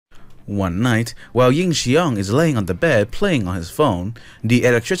One night, while Ying Xiong is laying on the bed playing on his phone, the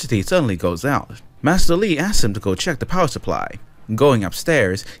electricity suddenly goes out. Master Li asks him to go check the power supply. Going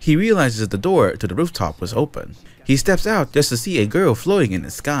upstairs, he realizes the door to the rooftop was open. He steps out just to see a girl floating in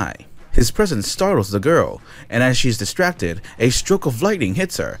the sky. His presence startles the girl, and as she's distracted, a stroke of lightning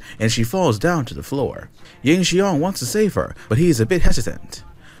hits her and she falls down to the floor. Ying Xiong wants to save her, but he is a bit hesitant.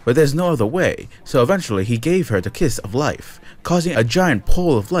 But there's no other way, so eventually he gave her the kiss of life, causing a giant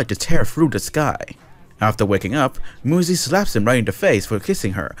pole of light to tear through the sky. After waking up, Muzi slaps him right in the face for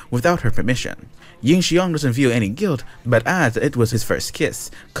kissing her without her permission. Ying Xiong doesn't feel any guilt, but adds that it was his first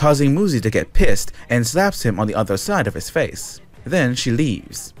kiss, causing Muzi to get pissed and slaps him on the other side of his face. Then she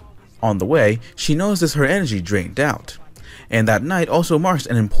leaves. On the way, she notices her energy drained out. And that night also marks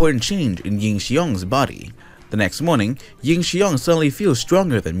an important change in Ying Xiong's body. The next morning, Ying Xiong suddenly feels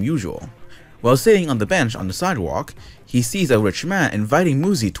stronger than usual. While sitting on the bench on the sidewalk, he sees a rich man inviting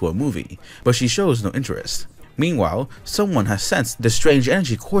Muzi to a movie, but she shows no interest. Meanwhile, someone has sensed the strange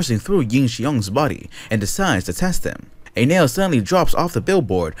energy coursing through Ying Xiong's body and decides to test him. A nail suddenly drops off the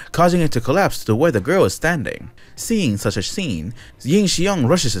billboard, causing it to collapse to where the girl is standing. Seeing such a scene, Ying Xiong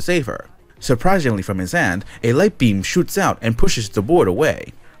rushes to save her. Surprisingly, from his hand, a light beam shoots out and pushes the board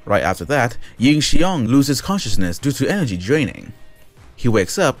away. Right after that, Ying Xiong loses consciousness due to energy draining. He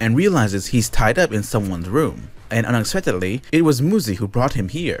wakes up and realizes he's tied up in someone's room, and unexpectedly, it was Muzi who brought him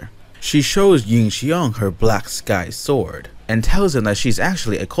here. She shows Ying Xiong her black sky sword, and tells him that she's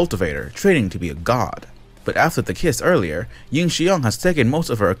actually a cultivator training to be a god. But after the kiss earlier, Ying Xiong has taken most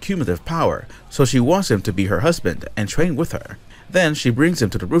of her accumulative power, so she wants him to be her husband and train with her. Then she brings him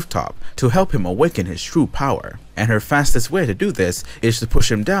to the rooftop to help him awaken his true power, and her fastest way to do this is to push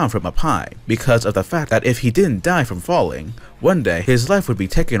him down from up high, because of the fact that if he didn't die from falling, one day his life would be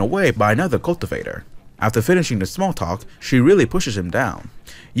taken away by another cultivator. After finishing the small talk, she really pushes him down.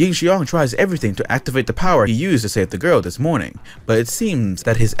 Ying Xiong tries everything to activate the power he used to save the girl this morning, but it seems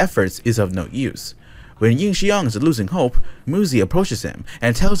that his efforts is of no use. When Ying Xiong is losing hope, Muzi approaches him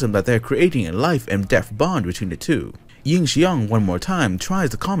and tells him that they're creating a life and death bond between the two. Ying Xiong one more time tries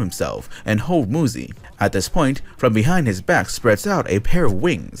to calm himself and hold Muzi. At this point, from behind his back spreads out a pair of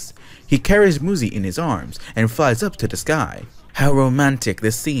wings. He carries Muzi in his arms and flies up to the sky. How romantic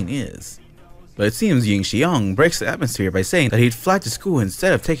this scene is. But it seems Ying Xiong breaks the atmosphere by saying that he'd fly to school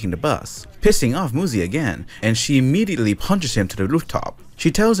instead of taking the bus, pissing off Muzi again, and she immediately punches him to the rooftop. She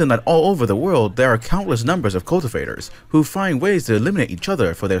tells him that all over the world there are countless numbers of cultivators who find ways to eliminate each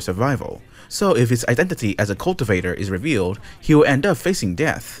other for their survival. So if his identity as a cultivator is revealed, he will end up facing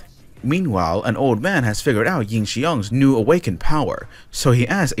death. Meanwhile, an old man has figured out Ying Xiong's new awakened power, so he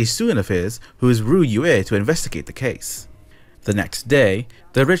asks a student of his, who is Ru Yue, to investigate the case. The next day,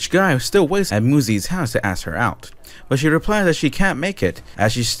 the rich guy still waits at Muzi's house to ask her out, but she replies that she can't make it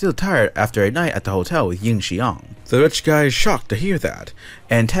as she's still tired after a night at the hotel with Ying Xiong. The rich guy is shocked to hear that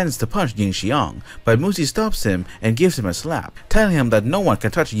and intends to punch Ying Xiong, but Muzi stops him and gives him a slap, telling him that no one can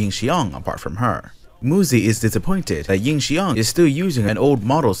touch Ying Xiong apart from her. Muzi is disappointed that Ying Xiong is still using an old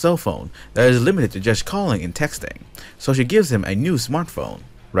model cell phone that is limited to just calling and texting, so she gives him a new smartphone.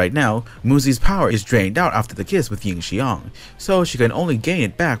 Right now, Muzi's power is drained out after the kiss with Ying Xiong, so she can only gain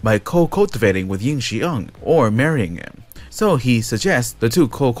it back by co-cultivating with Ying Xiong or marrying him. So he suggests the two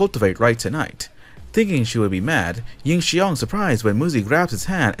co-cultivate right tonight. Thinking she would be mad, Ying Xiong is surprised when Muzi grabs his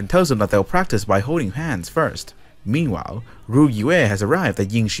hand and tells him that they'll practice by holding hands first. Meanwhile, Ru Yue has arrived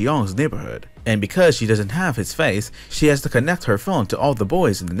at Ying Xiong's neighborhood, and because she doesn't have his face, she has to connect her phone to all the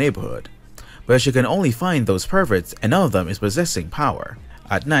boys in the neighborhood. But she can only find those perverts, and none of them is possessing power.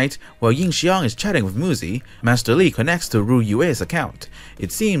 At night, while Ying Xiong is chatting with Muzi, Master Li connects to Ru Yue's account.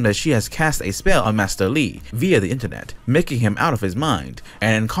 It seems that she has cast a spell on Master Li via the internet, making him out of his mind,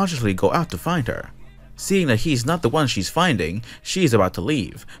 and unconsciously go out to find her. Seeing that he's not the one she's finding, she's about to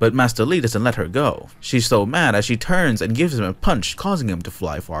leave, but Master Li doesn't let her go. She's so mad that she turns and gives him a punch, causing him to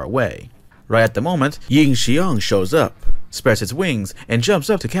fly far away. Right at the moment, Ying Xiong shows up, spreads its wings, and jumps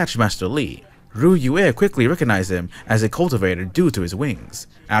up to catch Master Li. Ru Yue quickly recognizes him as a cultivator due to his wings.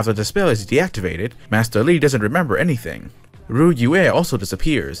 After the spell is deactivated, Master Li doesn't remember anything. Ru Yue also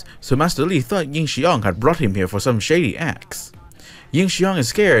disappears, so Master Li thought Ying Xiong had brought him here for some shady acts. Ying Xiong is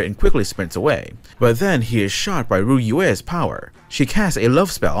scared and quickly sprints away, but then he is shot by Ru Yue's power. She casts a love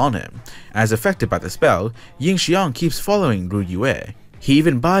spell on him. As affected by the spell, Ying Xiong keeps following Ru Yue. He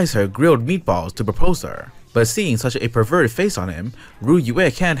even buys her grilled meatballs to propose to her. But seeing such a perverted face on him, Ru Yue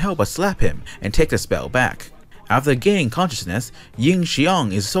can't help but slap him and take the spell back. After gaining consciousness, Ying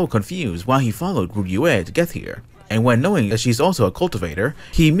Xiong is so confused why he followed Ru Yue to get here, and when knowing that she's also a cultivator,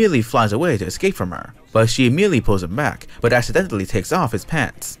 he immediately flies away to escape from her. But she immediately pulls him back, but accidentally takes off his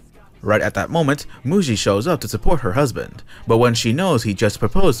pants. Right at that moment, Muzi shows up to support her husband, but when she knows he just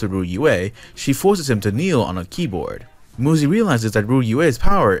proposed to Ru Yue, she forces him to kneel on a keyboard. Muzi realizes that Ru Yue's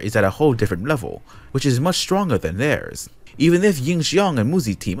power is at a whole different level, which is much stronger than theirs. Even if Ying Xiong and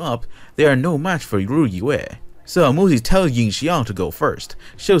Muzi team up, they are no match for Ru Yue. So Muzi tells Ying Xiong to go first.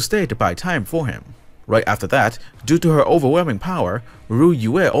 She'll stay to buy time for him. Right after that, due to her overwhelming power, Ru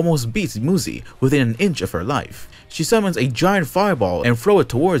Yue almost beats Muzi within an inch of her life. She summons a giant fireball and throws it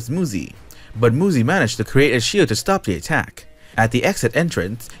towards Muzi, but Muzi managed to create a shield to stop the attack. At the exit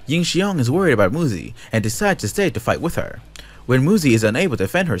entrance, Ying Xiong is worried about Muzi and decides to stay to fight with her. When Muzi is unable to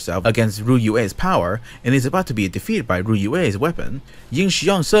defend herself against Ru Yue's power and is about to be defeated by Ru Yue's weapon, Ying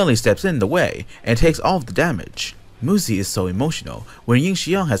Xiong suddenly steps in the way and takes all of the damage. Muzi is so emotional when Ying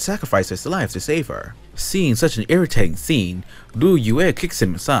Xiong has sacrificed his life to save her. Seeing such an irritating scene, Ru Yue kicks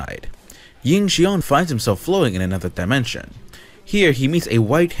him aside. Ying Xiong finds himself floating in another dimension. Here he meets a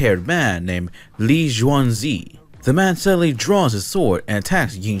white-haired man named Li Zhuanzi. The man suddenly draws his sword and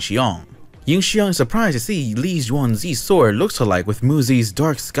attacks Ying Xiong. Ying Xiong is surprised to see Li Zhuanzi's sword looks alike with Muzi's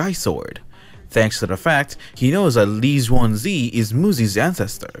dark sky sword. Thanks to the fact, he knows that Li Zhuanzi is Muzi's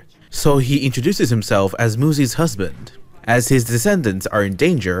ancestor, so he introduces himself as Muzi's husband. As his descendants are in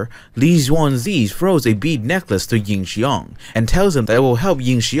danger, Li Zhuanzi throws a bead necklace to Ying Xiong and tells him that it will help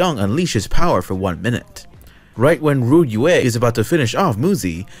Ying Xiong unleash his power for 1 minute. Right when Ru Yue is about to finish off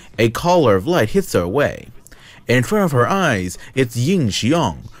Muzi, a collar of light hits her away. In front of her eyes, it's Ying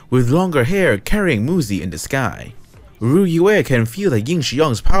Xiong, with longer hair carrying Muzi in the sky. Ru Yue can feel that Ying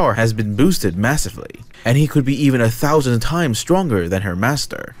Xiong's power has been boosted massively, and he could be even 1,000 times stronger than her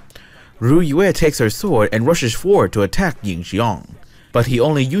master. Ru Yue takes her sword and rushes forward to attack Ying Xiong, but he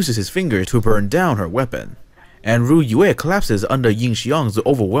only uses his fingers to burn down her weapon, and Ru Yue collapses under Ying Xiong's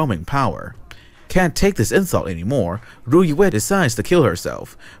overwhelming power. Can't take this insult anymore, Ru Yue decides to kill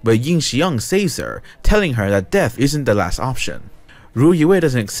herself, but Ying Xiong saves her, telling her that death isn't the last option. Ru Yue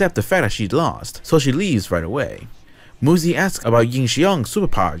doesn't accept the fact that she'd lost, so she leaves right away. Muzi asks about Ying Xiong's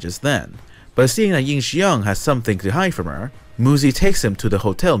superpower just then, but seeing that Ying Xiong has something to hide from her, Muzi takes him to the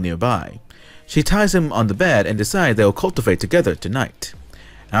hotel nearby. She ties him on the bed and decides they'll cultivate together tonight.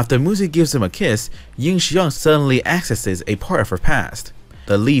 After Muzi gives him a kiss, Ying Xiong suddenly accesses a part of her past.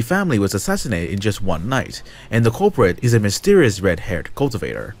 The Li family was assassinated in just 1 night, and the culprit is a mysterious red-haired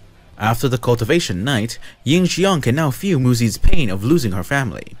cultivator. After the cultivation night, Ying Xiong can now feel Muzi's pain of losing her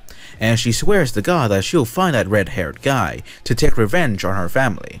family, and she swears to God that she'll find that red-haired guy to take revenge on her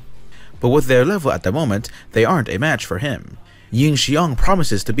family. But with their level at the moment, they aren't a match for him. Ying Xiong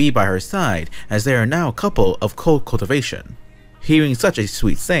promises to be by her side as they are now a couple of cold cultivation. Hearing such a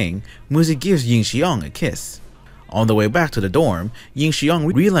sweet saying, Muzi gives Ying Xiong a kiss. On the way back to the dorm, Ying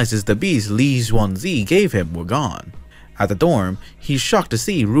Xiong realizes the beads Li Zhuanzi gave him were gone. At the dorm, he's shocked to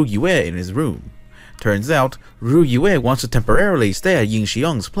see Ru Yue in his room. Turns out, Ru Yue wants to temporarily stay at Ying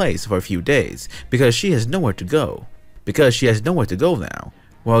Xiong's place for a few days because she has nowhere to go. Now.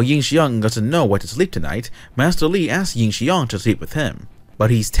 While Ying Xiong doesn't know where to sleep tonight, Master Li asks Ying Xiong to sleep with him, but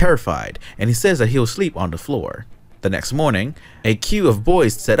he's terrified and he says that he'll sleep on the floor. The next morning, a queue of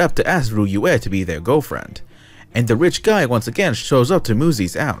boys set up to ask Ru Yue to be their girlfriend, and the rich guy once again shows up to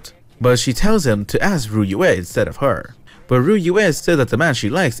Muzi's out, but she tells him to ask Ru Yue instead of her. But Ru Yue says that the man she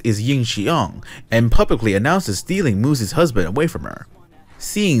likes is Ying Xiong and publicly announces stealing Muzi's husband away from her.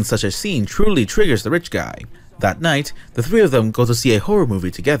 Seeing such a scene truly triggers the rich guy. That night, the three of them go to see a horror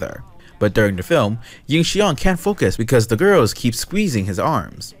movie together, but during the film, Ying Xiong can't focus because the girls keep squeezing his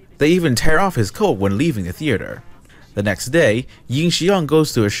arms. They even tear off his coat when leaving the theater. The next day, Ying Xiong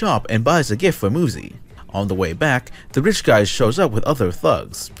goes to a shop and buys a gift for Muzi. On the way back, the rich guy shows up with other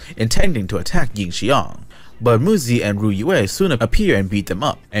thugs, intending to attack Ying Xiong, but Muzi and Ru Yue soon appear and beat them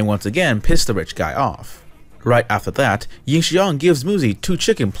up, and once again piss the rich guy off. Right after that, Ying Xiong gives Muzi 2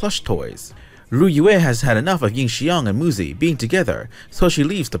 chicken plush toys. Ru Yue has had enough of Ying Xiong and Muzi being together, so she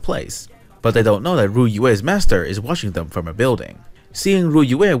leaves the place, but they don't know that Ru Yue's master is watching them from a building. Seeing Ru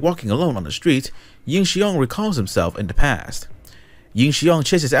Yue walking alone on the street, Ying Xiong recalls himself in the past. Ying Xiong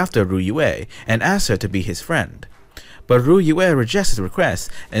chases after Ru Yue and asks her to be his friend, but Ru Yue rejects his request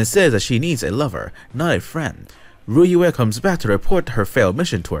and says that she needs a lover, not a friend. Ru Yue comes back to report her failed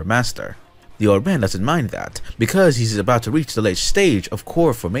mission to her master. The old man doesn't mind that, because he's about to reach the late stage of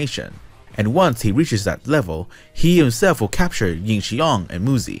core formation, and once he reaches that level, he himself will capture Ying Xiong and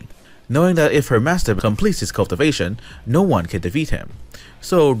Muzi, knowing that if her master completes his cultivation, no one can defeat him.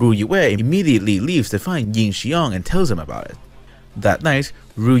 So Ru Yue immediately leaves to find Ying Xiong and tells him about it. That night,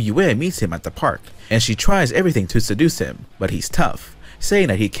 Ru Yue meets him at the park, and she tries everything to seduce him, but he's tough, saying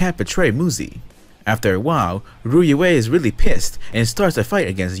that he can't betray Muzi. After a while, Ru Yue is really pissed and starts a fight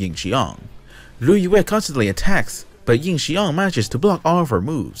against Ying Xiong. Ru Yue constantly attacks, but Ying Xiong manages to block all of her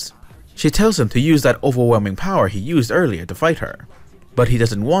moves. She tells him to use that overwhelming power he used earlier to fight her, but he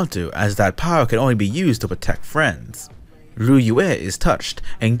doesn't want to, as that power can only be used to protect friends. Ru Yue is touched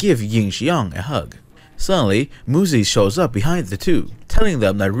and gives Ying Xiong a hug. Suddenly, Muzi shows up behind the two, telling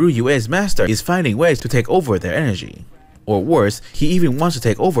them that Ru Yue's master is finding ways to take over their energy. Or worse, he even wants to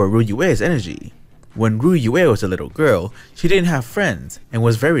take over Ru Yue's energy. When Ru Yue was a little girl, she didn't have friends and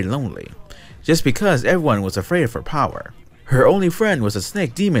was very lonely, just because everyone was afraid of her power. Her only friend was a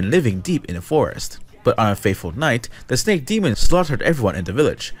snake demon living deep in the forest. But on a fateful night, the snake demon slaughtered everyone in the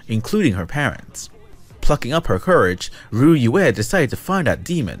village, including her parents. Plucking up her courage, Ru Yue decided to find that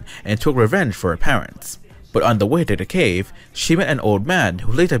demon and took revenge for her parents. But on the way to the cave, she met an old man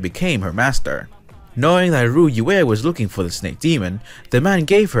who later became her master. Knowing that Ru Yue was looking for the snake demon, the man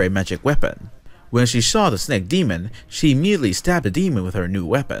gave her a magic weapon. When she saw the snake demon, she immediately stabbed the demon with her new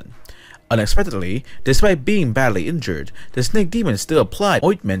weapon. Unexpectedly, despite being badly injured, the snake demon still applied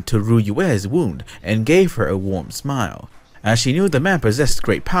ointment to Ru Yue's wound and gave her a warm smile. As she knew the man possessed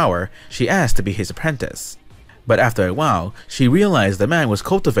great power, she asked to be his apprentice. But after a while, she realized the man was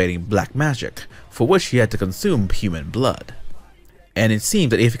cultivating black magic, for which he had to consume human blood. And it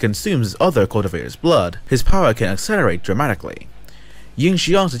seemed that if he consumes other cultivators' blood, his power can accelerate dramatically. Ying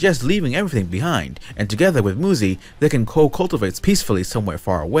Xiong suggests leaving everything behind, and together with Muzi, they can co-cultivate peacefully somewhere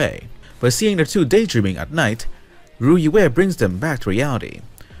far away. But seeing the two daydreaming at night, Ru Yue brings them back to reality.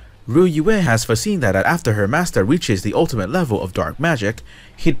 Ru Yue has foreseen that after her master reaches the ultimate level of dark magic,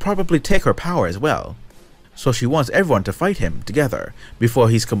 he'd probably take her power as well. So she wants everyone to fight him together before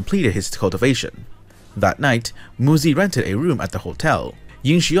he's completed his cultivation. That night, Muzi rented a room at the hotel.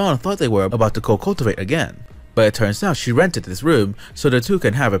 Ying Xiong thought they were about to co-cultivate again, but it turns out she rented this room so the two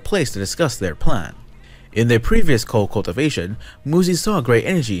can have a place to discuss their plan. In their previous co-cultivation, Muzi saw great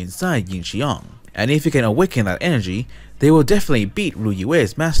energy inside Ying Xiong, and if he can awaken that energy, they will definitely beat Ru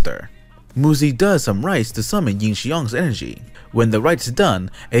Yue's master. Muzi does some rites to summon Ying Xiong's energy. When the rites is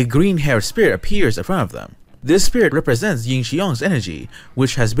done, a green-haired spirit appears in front of them. This spirit represents Ying Xiong's energy,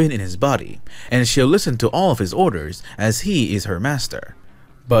 which has been in his body, and she'll listen to all of his orders as he is her master.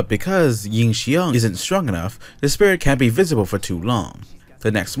 But because Ying Xiong isn't strong enough, the spirit can't be visible for too long. The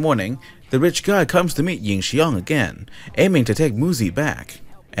next morning, the rich guy comes to meet Ying Xiong again, aiming to take Muzi back.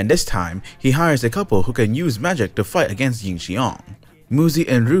 And this time, he hires a couple who can use magic to fight against Ying Xiong. Muzi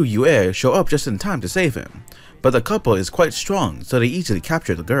and Ru Yue show up just in time to save him, but the couple is quite strong, so they easily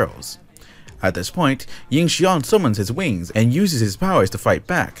capture the girls. At this point, Ying Xiong summons his wings and uses his powers to fight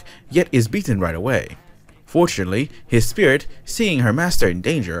back, yet is beaten right away. Fortunately, his spirit, seeing her master in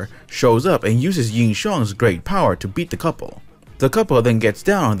danger, shows up and uses Ying Xiong's great power to beat the couple. The couple then gets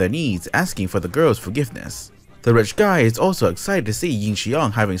down on their knees asking for the girl's forgiveness. The rich guy is also excited to see Ying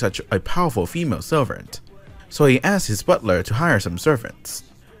Xiong having such a powerful female servant, so he asks his butler to hire some servants.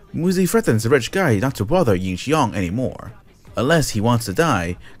 Muzi threatens the rich guy not to bother Ying Xiong anymore, unless he wants to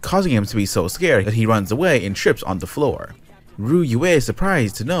die, causing him to be so scared that he runs away and trips on the floor. Ru Yue is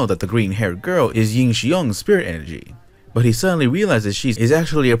surprised to know that the green-haired girl is Ying Xiong's spirit energy, but he suddenly realizes she is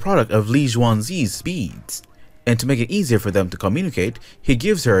actually a product of Li Zhuangzi's speeds. And to make it easier for them to communicate, he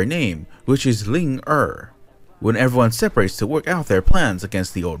gives her a name, which is Ling Er. When everyone separates to work out their plans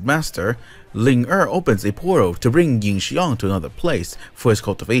against the old master, Ling Er opens a portal to bring Ying Xiong to another place for his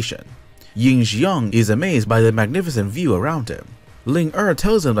cultivation. Ying Xiong is amazed by the magnificent view around him. Ling Er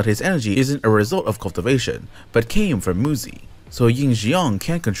tells him that his energy isn't a result of cultivation, but came from Muzi, so Ying Xiong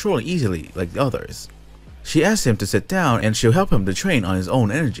can't control it easily like the others. She asks him to sit down and she'll help him to train on his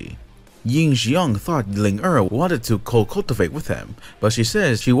own energy. Ying Xiong thought Ling Er wanted to co-cultivate with him, but she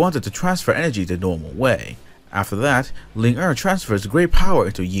says she wanted to transfer energy the normal way. After that, Ling Er transfers great power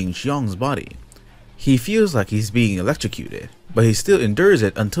into Ying Xiong's body. He feels like he's being electrocuted, but he still endures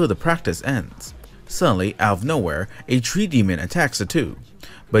it until the practice ends. Suddenly, out of nowhere, a tree demon attacks the two,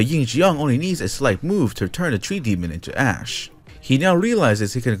 but Ying Xiong only needs a slight move to turn the tree demon into ash. He now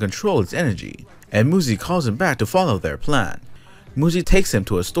realizes he can control its energy, and Muzi calls him back to follow their plan. Muzi takes him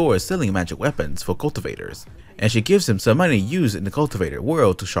to a store selling magic weapons for cultivators, and she gives him some money used in the cultivator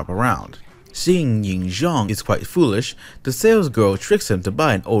world to shop around. Seeing Ying Xiong is quite foolish, the sales girl tricks him to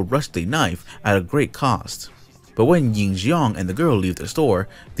buy an old rusty knife at a great cost. But when Ying Xiong and the girl leave the store,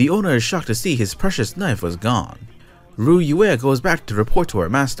 the owner is shocked to see his precious knife was gone. Ru Yue goes back to report to her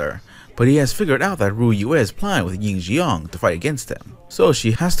master, but he has figured out that Ru Yue's plan with Ying Xiong to fight against him, so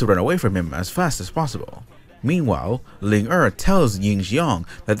she has to run away from him as fast as possible. Meanwhile, Ling Er tells Ying Xiong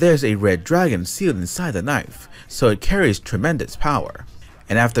that there's a red dragon sealed inside the knife, so it carries tremendous power.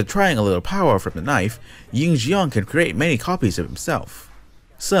 and after trying a little power from the knife, Ying Xiong can create many copies of himself.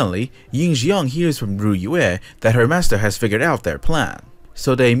 Suddenly, Ying Xiong hears from Ru Yue that her master has figured out their plan,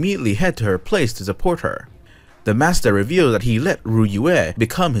 so they immediately head to her place to support her. The master reveals that he let Ru Yue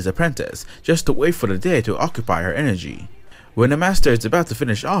become his apprentice just to wait for the day to occupy her energy. When the master is about to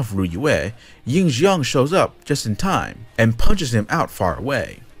finish off Ru Yue, Ying Xiong shows up just in time and punches him out far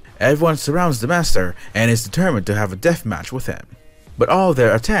away. Everyone surrounds the master and is determined to have a death match with him. But all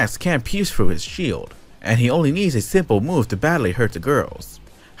their attacks can't pierce through his shield, and he only needs a simple move to badly hurt the girls.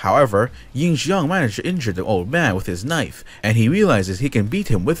 However, Ying Xiong managed to injure the old man with his knife, and he realizes he can beat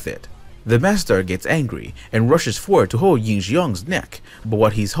him with it. The master gets angry and rushes forward to hold Ying Xiong's neck, but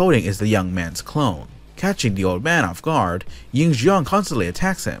what he's holding is the young man's clone. Catching the old man off guard, Ying Xiong constantly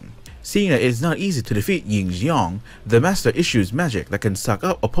attacks him. Seeing that it is not easy to defeat Ying Xiong, the master issues magic that can suck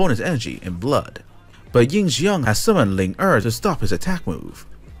up opponent's energy and blood. But Ying Xiong has summoned Ling to stop his attack move.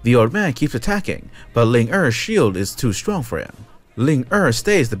 The old man keeps attacking, but Ling shield is too strong for him. Ling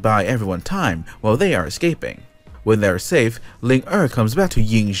stays to buy everyone time while they are escaping. When they are safe, Ling comes back to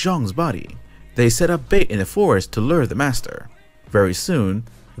Ying Xiong's body. They set up bait in the forest to lure the master. Very soon,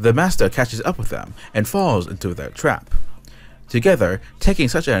 the master catches up with them and falls into their trap. Together, taking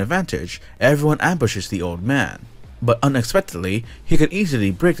such an advantage, everyone ambushes the old man. But unexpectedly, he can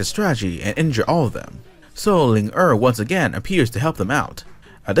easily break the strategy and injure all of them. So Ling once again appears to help them out.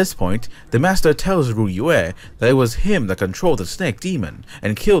 At this point, the master tells Ru Yue that it was him that controlled the snake demon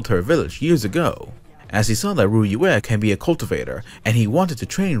and killed her village years ago, as he saw that Ru Yue can be a cultivator and he wanted to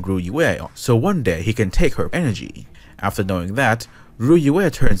train Ru Yue so one day he can take her energy. After knowing that, Ru Yue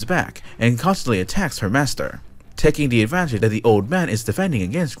turns back and constantly attacks her master. Taking the advantage that the old man is defending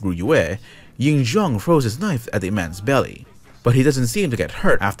against Ru Yue, Ying Xiong throws his knife at the man's belly, but he doesn't seem to get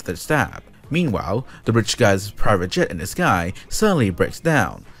hurt after the stab. Meanwhile, the rich guy's private jet in the sky suddenly breaks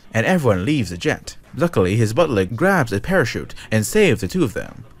down, and everyone leaves the jet. Luckily, his butler grabs a parachute and saves the two of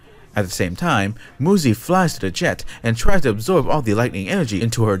them. At the same time, Muzi flies to the jet and tries to absorb all the lightning energy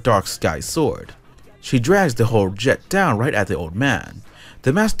into her dark sky sword. She drags the whole jet down right at the old man.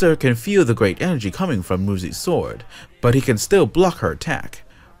 The master can feel the great energy coming from Muzi's sword, but he can still block her attack.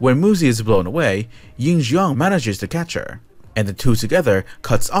 When Muzi is blown away, Ying Xiong manages to catch her, and the two together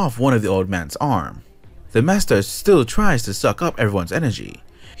cuts off one of the old man's arm. The master still tries to suck up everyone's energy.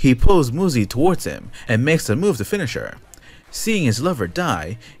 He pulls Muzi towards him and makes a move to finish her. Seeing his lover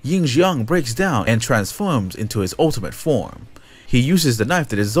die, Ying Xiong breaks down and transforms into his ultimate form. He uses the knife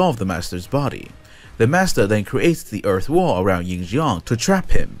to dissolve the master's body. The master then creates the earth wall around Ying Xiong to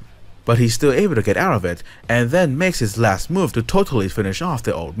trap him, but he's still able to get out of it and then makes his last move to totally finish off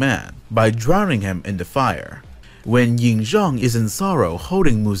the old man by drowning him in the fire. When Ying Xiong is in sorrow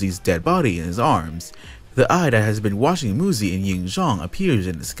holding Muzi's dead body in his arms, the eye that has been watching Muzi and Ying Xiong appears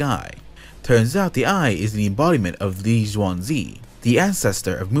in the sky. Turns out the eye is the embodiment of Li Xuanzi, the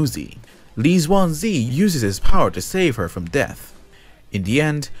ancestor of Muzi. Li Xuanzi uses his power to save her from death. In the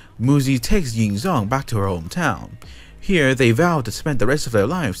end, Muzi takes Ying Xiong back to her hometown. Here they vow to spend the rest of their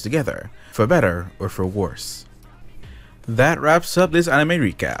lives together, for better or for worse. That wraps up this anime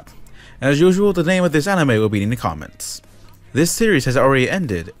recap. As usual, the name of this anime will be in the comments. This series has already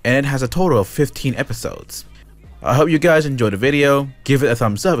ended, and it has a total of 15 episodes. I hope you guys enjoyed the video, give it a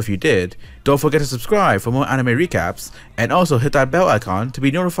thumbs up if you did, don't forget to subscribe for more anime recaps, and also hit that bell icon to be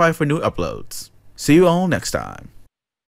notified for new uploads. See you all next time.